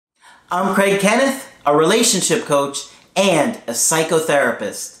I'm Craig Kenneth, a relationship coach and a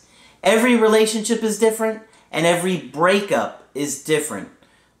psychotherapist. Every relationship is different and every breakup is different.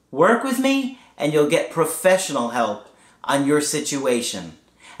 Work with me and you'll get professional help on your situation.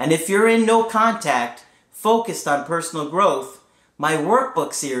 And if you're in no contact, focused on personal growth, my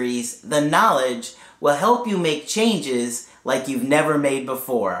workbook series, The Knowledge, will help you make changes like you've never made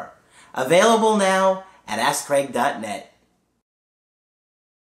before. Available now at AskCraig.net.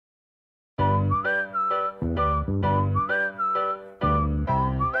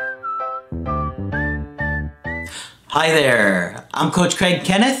 Hi there, I'm Coach Craig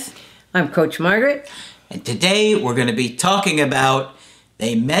Kenneth. I'm Coach Margaret. And today we're going to be talking about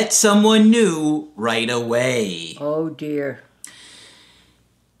they met someone new right away. Oh dear.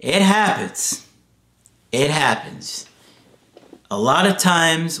 It happens. It happens. A lot of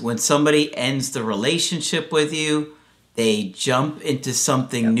times when somebody ends the relationship with you, they jump into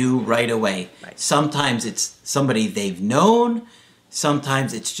something new right away. Right. Sometimes it's somebody they've known.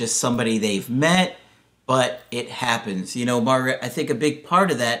 Sometimes it's just somebody they've met. But it happens. You know, Margaret, I think a big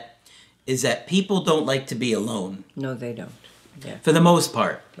part of that is that people don't like to be alone. No, they don't. Yeah. For the most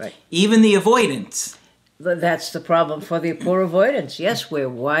part. Right. Even the avoidance. That's the problem for the poor avoidance. Yes, we're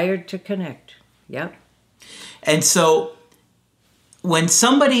wired to connect. Yep. And so when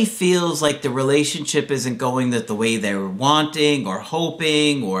somebody feels like the relationship isn't going the way they were wanting or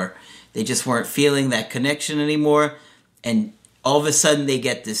hoping, or they just weren't feeling that connection anymore, and all of a sudden they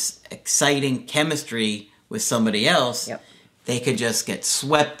get this exciting chemistry with somebody else, yep, they could just get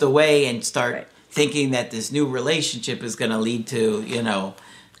swept away and start thinking that this new relationship is going to lead to, you know...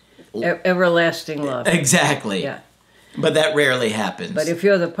 everlasting love. Exactly. Yeah. But that rarely happens. But if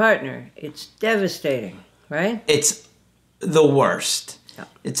you're the partner, it's devastating, right? It's the worst. Yeah.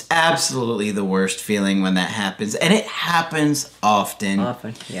 It's absolutely the worst feeling when that happens. And it happens often.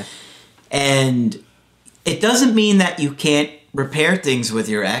 Often, yeah. And it doesn't mean that you can't repair things with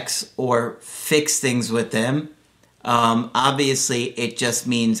your ex or fix things with them. Obviously, it just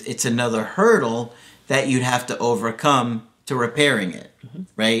means it's another hurdle that you'd have to overcome to repairing it,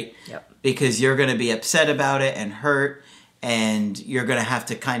 right? Yep. Because you're going to be upset about it and hurt, and you're going to have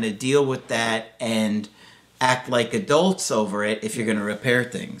to kind of deal with that and act like adults over it if you're going to repair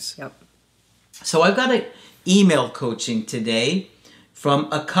things. Yep. So I've got an email coaching today from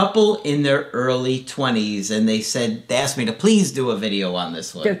a couple in their early 20s, and they asked me to please do a video on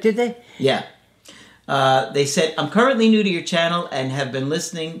this one. Did they? Yeah. They said, I'm currently new to your channel and have been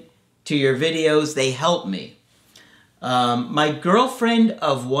listening to your videos. They help me. My girlfriend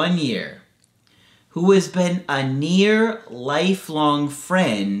of 1 year, who has been a near lifelong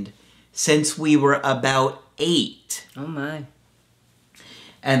friend since we were about 8. Oh my.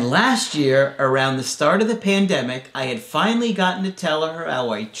 And last year, around the start of the pandemic, I had finally gotten to tell her how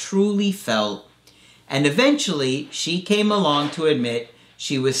I truly felt, and eventually she came along to admit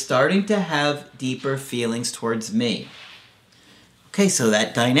she was starting to have deeper feelings towards me. Okay, so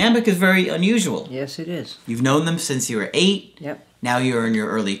that dynamic is very unusual. Yes, it is. You've known them since you were 8. Yep. Now you're in your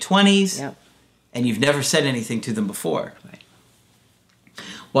early 20s. Yep. And you've never said anything to them before. Right.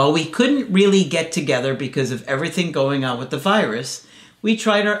 While we couldn't really get together because of everything going on with the virus, we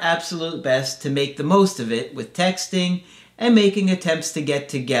tried our absolute best to make the most of it with texting and making attempts to get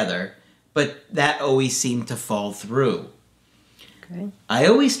together, but that always seemed to fall through. Okay. I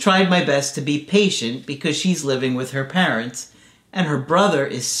always tried my best to be patient because she's living with her parents and her brother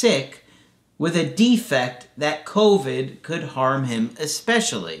is sick with a defect that COVID could harm him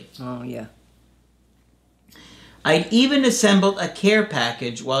especially. Oh, yeah. I'd even assembled a care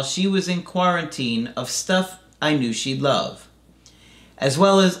package while she was in quarantine of stuff I knew she'd love, as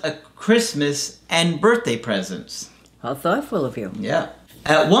well as a Christmas and birthday presents. How thoughtful of you. Yeah.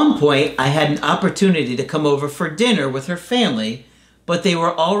 At one point, I had an opportunity to come over for dinner with her family, but they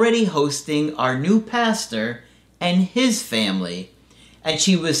were already hosting our new pastor and his family, and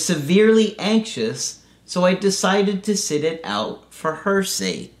she was severely anxious, so I decided to sit it out for her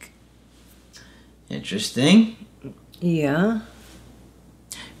sake. Interesting. Yeah.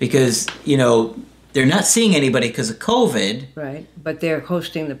 Because, you know, they're not seeing anybody because of COVID. Right. But they're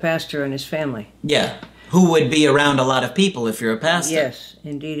hosting the pastor and his family. Yeah. Who would be around a lot of people if you're a pastor? Yes.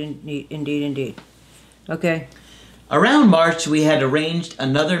 Indeed. Okay. Around March, we had arranged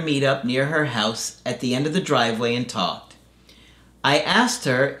another meetup near her house at the end of the driveway and talked. I asked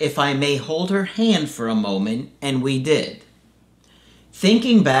her if I may hold her hand for a moment, and we did.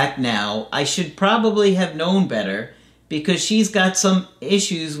 Thinking back now, I should probably have known better because she's got some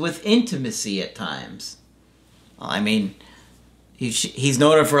issues with intimacy at times. I mean, he's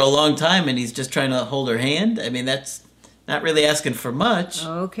known her for a long time and he's just trying to hold her hand. I mean, that's Not really asking for much.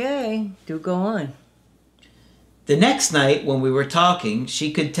 Okay, do go on. The next night, when we were talking,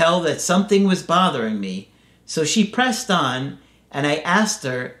 she could tell that something was bothering me, so she pressed on, and I asked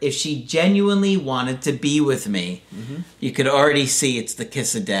her if she genuinely wanted to be with me. Mm-hmm. You could already see it's the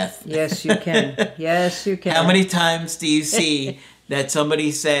kiss of death. Yes, you can. Yes, you can. How many times do you see that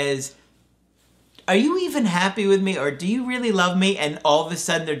somebody says, are you even happy with me, or do you really love me? And all of a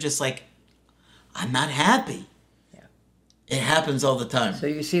sudden they're just like, I'm not happy. Yeah. It happens all the time. So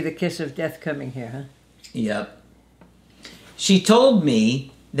you see the kiss of death coming here, huh? Yep. She told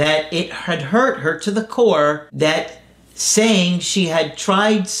me that it had hurt her to the core, that saying she had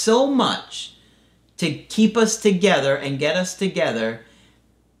tried so much to keep us together and get us together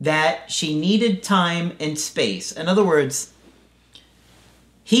that she needed time and space. In other words,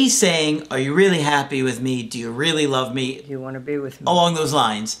 he's saying, are you really happy with me? Do you really love me? Do you want to be with me? Along those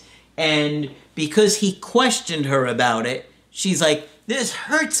lines. And because he questioned her about it, she's like, this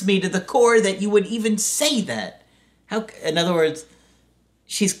hurts me to the core that you would even say that. How? In other words,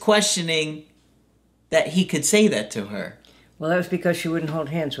 she's questioning that he could say that to her. Well, that was because she wouldn't hold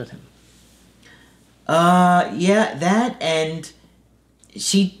hands with him. Yeah, that, and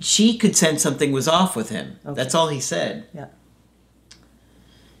she could sense something was off with him. Okay. That's all he said. Yeah.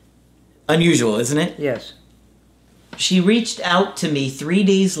 Unusual, isn't it? Yes. She reached out to me 3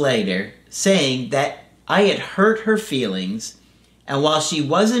 days later, saying that I had hurt her feelings, and while she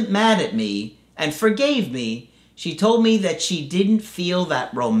wasn't mad at me and forgave me, she told me that she didn't feel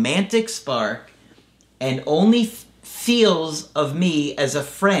that romantic spark and only feels of me as a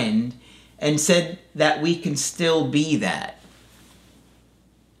friend, and said that we can still be that.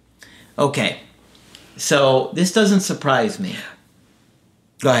 Okay, so this doesn't surprise me.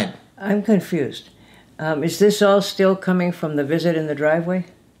 Go ahead. I'm confused. Is this all still coming from the visit in the driveway?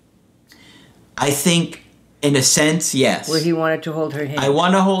 I think, in a sense, yes. Where he wanted to hold her hand. I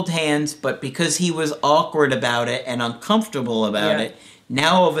want to hold hands, but because he was awkward about it and uncomfortable about it,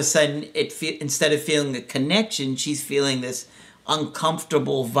 now all of a sudden, instead of feeling a connection, she's feeling this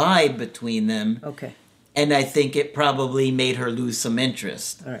uncomfortable vibe between them. Okay. And I think it probably made her lose some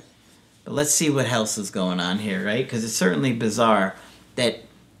interest. All right. But let's see what else is going on here, right? Because it's certainly bizarre that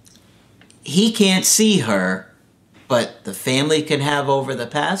he can't see her, but the family can have over the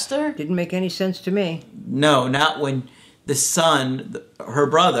pastor? Didn't make any sense to me. No, not when the son, her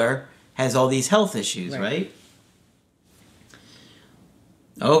brother, has all these health issues, right?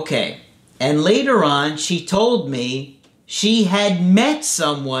 Okay. And later on, she told me she had met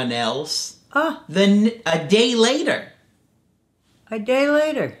someone else a day later. A day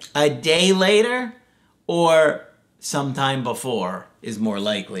later. A day later, or sometime before is more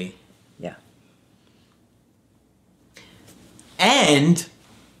likely. Yeah. And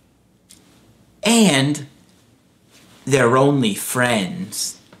they're only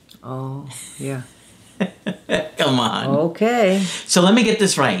friends. Oh, yeah. Come on. Okay. So let me get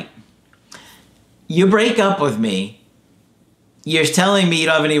this right. You break up with me. You're telling me you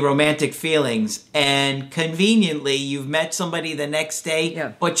don't have any romantic feelings, and conveniently you've met somebody the next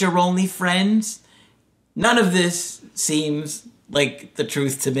day, but you're only friends? None of this seems like the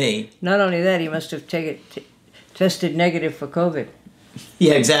truth to me. Not only that, he must have tested negative for COVID.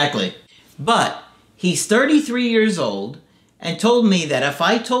 Yeah, exactly. But he's 33 years old and told me that if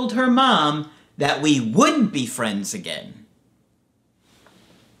I told her mom that we wouldn't be friends again.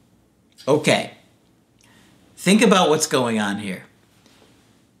 Okay. Think about what's going on here.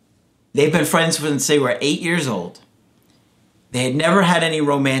 They've been friends since they were 8 years old. They had never had any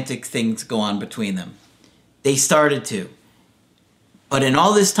romantic things go on between them. They started to. But in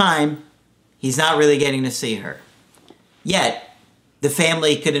all this time, he's not really getting to see her. Yet, the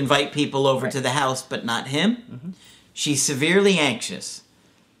family could invite people over to the house, but not him. Mm-hmm. She's severely anxious.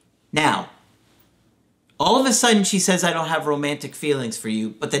 Now, all of a sudden she says, I don't have romantic feelings for you.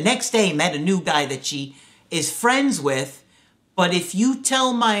 But the next day met a new guy that she is friends with. But if you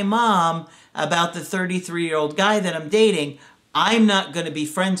tell my mom about the 33-year-old guy that I'm dating, I'm not going to be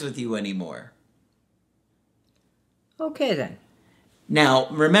friends with you anymore. Okay, then. Now,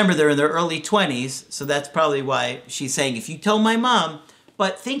 remember, they're in their early 20s, so that's probably why she's saying, if you tell my mom,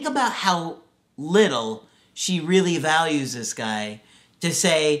 but think about how little she really values this guy to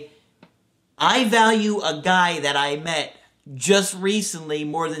say, I value a guy that I met just recently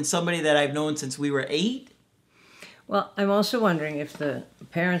more than somebody that I've known since we were 8. Well, I'm also wondering if the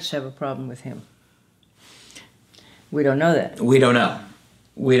parents have a problem with him. We don't know that. We don't know.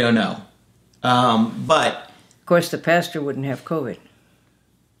 We don't know. But... Of course, the pastor wouldn't have COVID.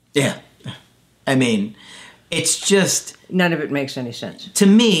 Yeah. I mean, it's just... None of it makes any sense. To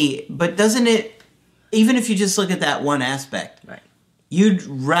me, but doesn't it even if you just look at that one aspect, Right. you'd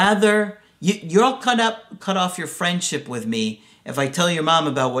rather you'll cut off your friendship with me if I tell your mom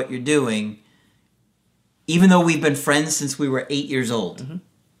about what you're doing, even though we've been friends since we were 8 years old. Mm-hmm.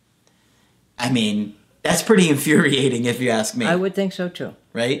 I mean, that's pretty infuriating if you ask me. I would think so too.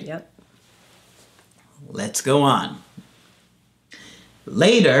 Right? Yep. Let's go on.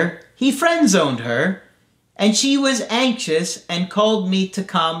 Later, he friend-zoned her, and she was anxious and called me to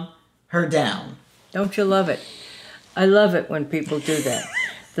calm her down. Don't you love it? I love it when people do that.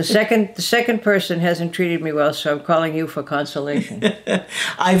 The second person hasn't treated me well, so I'm calling you for consolation.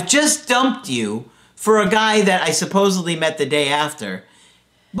 I've just dumped you for a guy that I supposedly met the day after,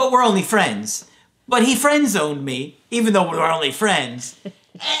 but we're only friends. But he friend-zoned me, even though we're only friends.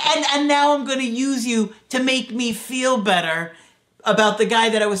 And now I'm going to use you to make me feel better about the guy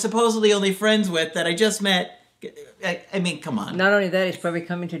that I was supposedly only friends with that I just met. I mean, come on. Not only that, he's probably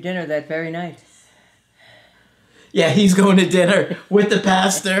coming to dinner that very night. Yeah, he's going to dinner with the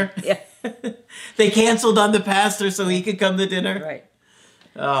pastor. Yeah. They canceled on the pastor so he could come to dinner. Right.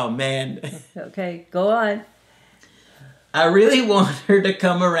 Oh, man. Okay, go on. I really want her to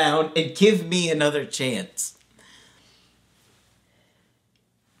come around and give me another chance.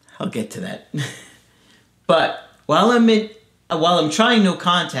 I'll get to that. But while I'm trying no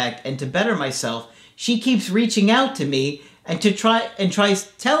contact and to better myself, she keeps reaching out to me and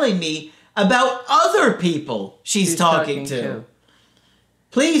tries telling me about other people she's talking to.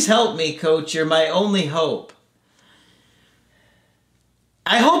 Please help me, Coach. You're my only hope.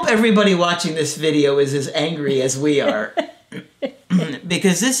 I hope everybody watching this video is as angry as we are.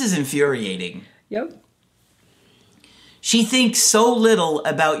 Because this is infuriating. Yep. She thinks so little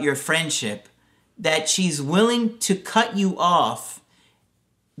about your friendship that she's willing to cut you off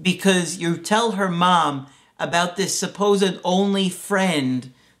because you tell her mom about this supposed only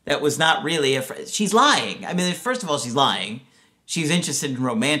friend that was not really a friend. She's lying. I mean, first of all, she's lying. She's interested in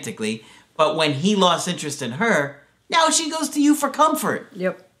romantically. But when he lost interest in her, now she goes to you for comfort.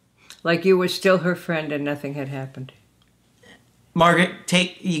 Yep. Like you were still her friend and nothing had happened. Margaret,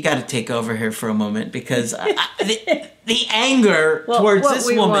 you got to take over here for a moment because the anger towards this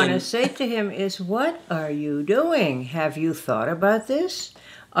woman. What we want to say to him is, what are you doing? Have you thought about this?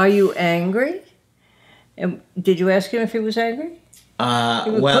 Are you angry? And did you ask him if he was angry?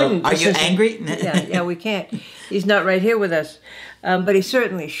 Well, are you angry? Yeah, we can't. He's not right here with us. But he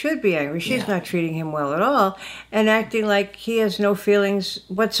certainly should be angry. She's not treating him well at all and acting like he has no feelings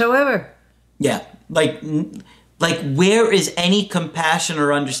whatsoever. Yeah, like where is any compassion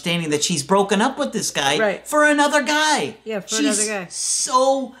or understanding that she's broken up with this guy for another guy? Yeah, for another guy. She's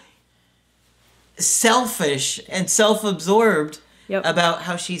so selfish and self-absorbed about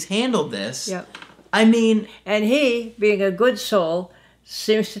how she's handled this. Yep. I mean... And he, being a good soul,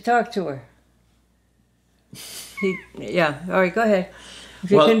 seems to talk to her. All right, go ahead. If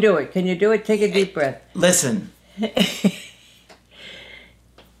you can do it. Can you do it? Take a deep breath. Listen.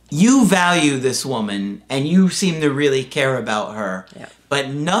 You value this woman, and you seem to really care about her. Yeah.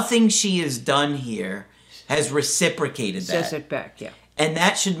 But nothing she has done here has reciprocated that. Says it back, yeah. And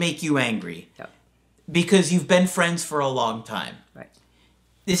that should make you angry. Yeah. Because you've been friends for a long time. Right.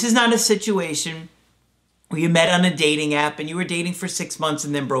 This is not a situation where you met on a dating app and you were dating for 6 months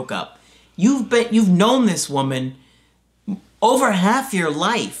and then broke up. You've known this woman over half your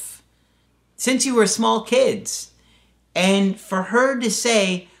life, since you were small kids. And for her to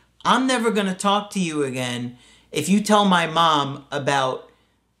say, I'm never going to talk to you again if you tell my mom about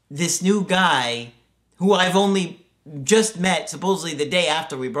this new guy who I've only just met, supposedly the day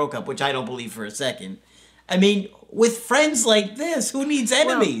after we broke up, which I don't believe for a second. I mean, with friends like this, who needs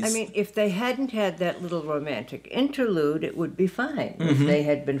enemies? Well, I mean, if they hadn't had that little romantic interlude, it would be fine. If they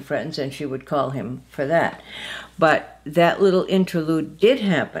had been friends and she would call him for that. But that little interlude did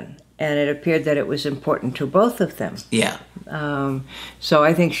happen, and it appeared that it was important to both of them. Yeah. So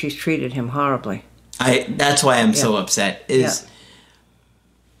I think she's treated him horribly. That's why I'm so upset.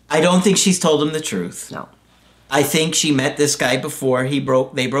 I don't think she's told him the truth. No. I think she met this guy before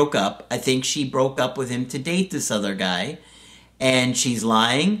they broke up. I think she broke up with him to date this other guy. And she's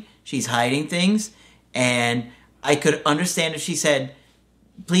lying. She's hiding things. And I could understand if she said,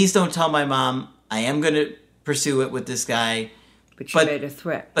 please don't tell my mom. I am going to pursue it with this guy. But she made a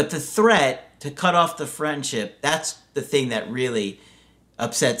threat. But the threat to cut off the friendship, that's the thing that really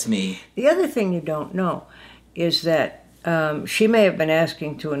upsets me. The other thing you don't know is that she may have been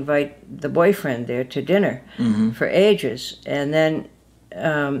asking to invite the boyfriend there to dinner for ages, and then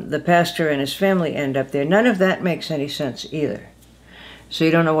the pastor and his family end up there. None of that makes any sense either. So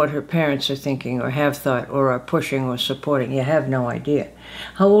you don't know what her parents are thinking or have thought or are pushing or supporting. You have no idea.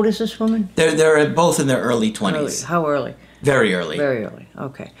 How old is this woman? They're both in their early 20s. Early. How early? Very early. Very early.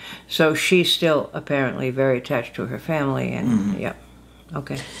 Okay. So she's still apparently very attached to her family, and yeah.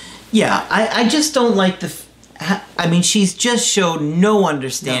 Okay. Yeah, I just don't like I mean, she's just showed no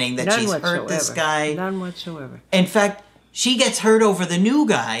understanding that she's hurt this guy. None whatsoever. In fact, she gets hurt over the new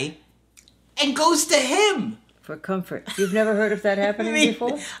guy and goes to him. For comfort. You've never heard of that happening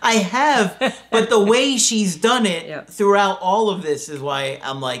before? I have, but the way she's done it throughout all of this is why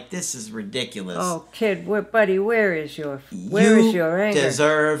I'm like, this is ridiculous. Oh, kid, buddy, where is your anger? You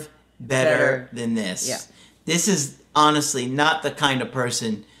deserve better than this. Yeah. This is honestly not the kind of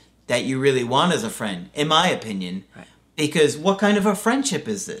person that you really want as a friend, in my opinion. Right. Because what kind of a friendship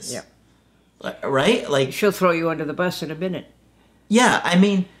is this? Yeah. Right? Like, she'll throw you under the bus in a minute. Yeah, I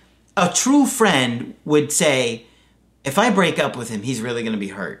mean, a true friend would say, if I break up with him, he's really going to be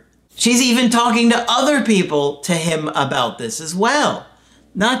hurt. She's even talking to other people to him about this as well.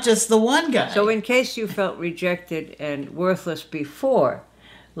 Not just the one guy. So in case you felt rejected and worthless before,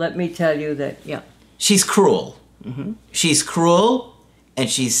 let me tell you that, she's cruel. Mm-hmm. She's cruel, and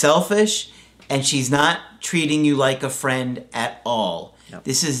she's selfish, and she's not treating you like a friend at all. No.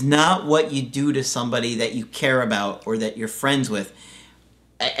 This is not what you do to somebody that you care about or that you're friends with.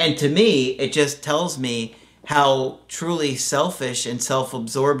 And to me, it just tells me how truly selfish and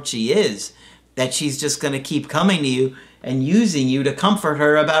self-absorbed she is, that she's just going to keep coming to you and using you to comfort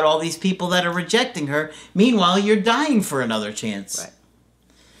her about all these people that are rejecting her. Meanwhile, you're dying for another chance.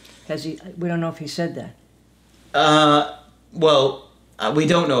 Right. We don't know if he said that. We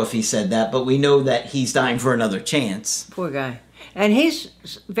don't know if he said that, but we know that he's dying for another chance. Poor guy. And he's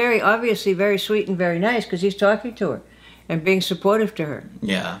obviously very sweet and very nice because he's talking to her and being supportive to her.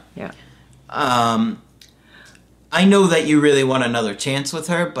 Yeah. Yeah. I know that you really want another chance with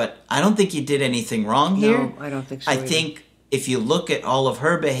her, but I don't think you did anything wrong here. No, I don't think so I either. think if you look at all of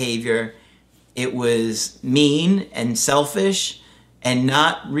her behavior, it was mean and selfish and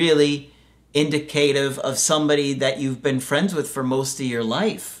not really indicative of somebody that you've been friends with for most of your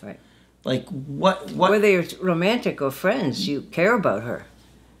life. Right. Like, what? Whether you're romantic or friends, you care about her.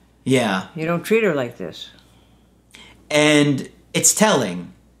 Yeah. You don't treat her like this. And it's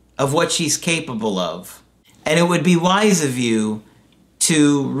telling of what she's capable of. And it would be wise of you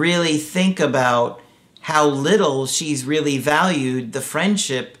to really think about how little she's really valued the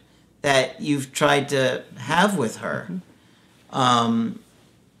friendship that you've tried to have with her. Mm-hmm.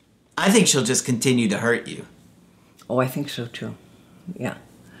 I think she'll just continue to hurt you. Oh, I think so too. Yeah.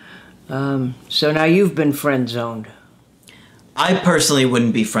 So now you've been friend-zoned. I personally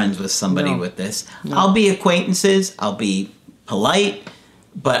wouldn't be friends with somebody with this. No. I'll be acquaintances. I'll be polite.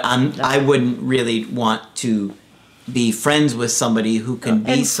 But I wouldn't really want to be friends with somebody who can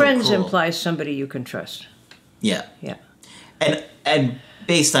be so cruel. And friends implies somebody you can trust. Yeah. Yeah. And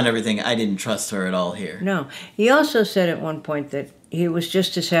based on everything, I didn't trust her at all here. No. He also said at one point that he was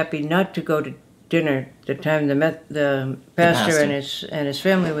just as happy not to go to dinner the time the pastor and his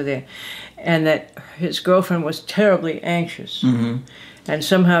family were there, and that his girlfriend was terribly anxious. Mm-hmm. And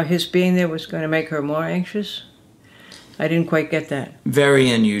somehow his being there was going to make her more anxious. I didn't quite get that.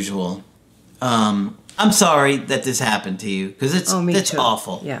 Very unusual. I'm sorry that this happened to you, because it's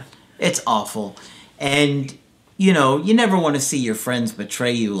awful. Yeah. It's awful. And, you never want to see your friends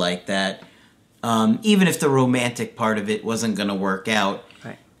betray you like that, even if the romantic part of it wasn't going to work out.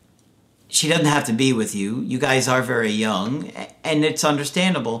 Right. She doesn't have to be with you. You guys are very young, and it's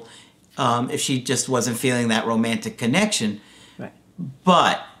understandable if she just wasn't feeling that romantic connection. Right.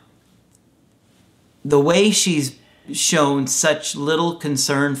 But the way she's shown such little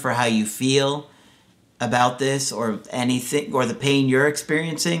concern for how you feel about this or anything, or the pain you're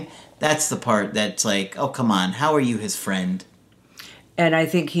experiencing, that's the part that's like, oh, come on, how are you his friend? And I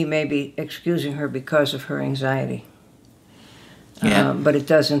think he may be excusing her because of her anxiety. Yeah. But it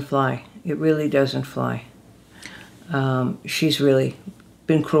doesn't fly. It really doesn't fly. She's really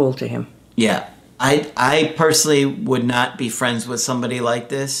been cruel to him. Yeah. I personally would not be friends with somebody like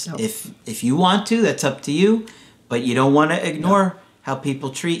this. No. If you want to, that's up to you. But you don't want to ignore how people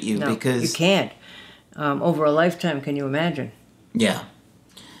treat you, because you can't. Over a lifetime, can you imagine? Yeah.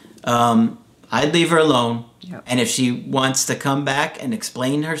 I'd leave her alone. Yep. And if she wants to come back and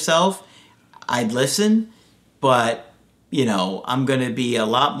explain herself, I'd listen. But, I'm going to be a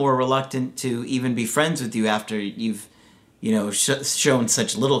lot more reluctant to even be friends with you after you've, shown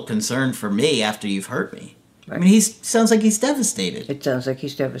such little concern for me after you've hurt me. Right. I mean, he sounds like he's devastated. It sounds like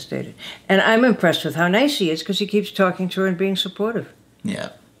he's devastated. And I'm impressed with how nice he is, because he keeps talking to her and being supportive. Yeah.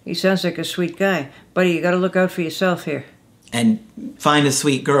 He sounds like a sweet guy. Buddy, you got to look out for yourself here. and find a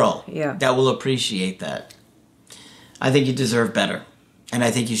sweet girl Yeah. that will appreciate that. I think you deserve better. And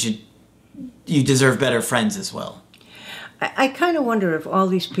I think you deserve better friends as well. I kind of wonder if all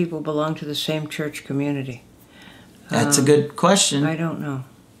these people belong to the same church community. That's a good question. I don't know.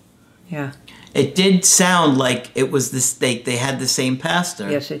 Yeah. It did sound like it was this. They had the same pastor.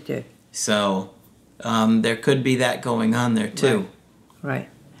 Yes, it did. So there could be that going on there too. Right.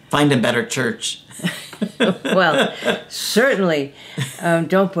 Find a better church. Well, certainly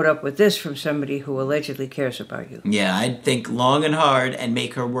don't put up with this from somebody who allegedly cares about you. Yeah, I'd think long and hard and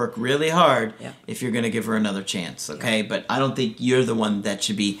make her work really hard Yeah. if you're going to give her another chance, okay? But I don't think you're the one that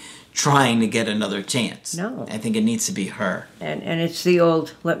should be trying to get another chance. No. I think it needs to be her. And it's the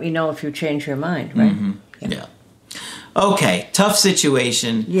old, let me know if you change your mind, right? Yeah. Okay, tough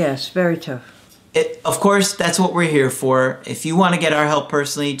situation. Yes, very tough. Of course, that's what we're here for. If you want to get our help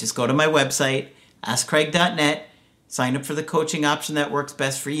personally, just go to my website, askcraig.net, sign up for the coaching option that works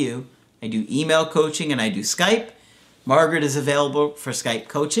best for you. I do email coaching and I do Skype. Margaret is available for Skype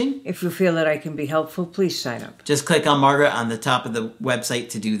coaching. If you feel that I can be helpful, please sign up. Just click on Margaret on the top of the website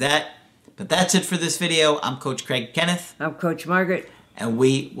to do that. But that's it for this video. I'm Coach Craig Kenneth. I'm Coach Margaret. And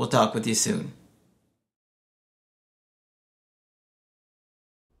we will talk with you soon.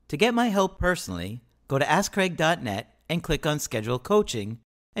 To get my help personally, go to askcraig.net and click on Schedule Coaching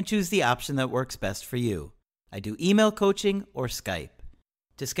and choose the option that works best for you. I do email coaching or Skype.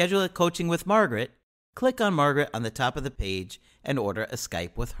 To schedule a coaching with Margaret, click on Margaret on the top of the page and order a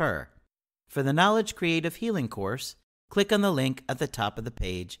Skype with her. For the Knowledge Creative Healing course, click on the link at the top of the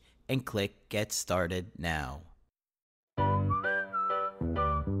page and click Get Started Now.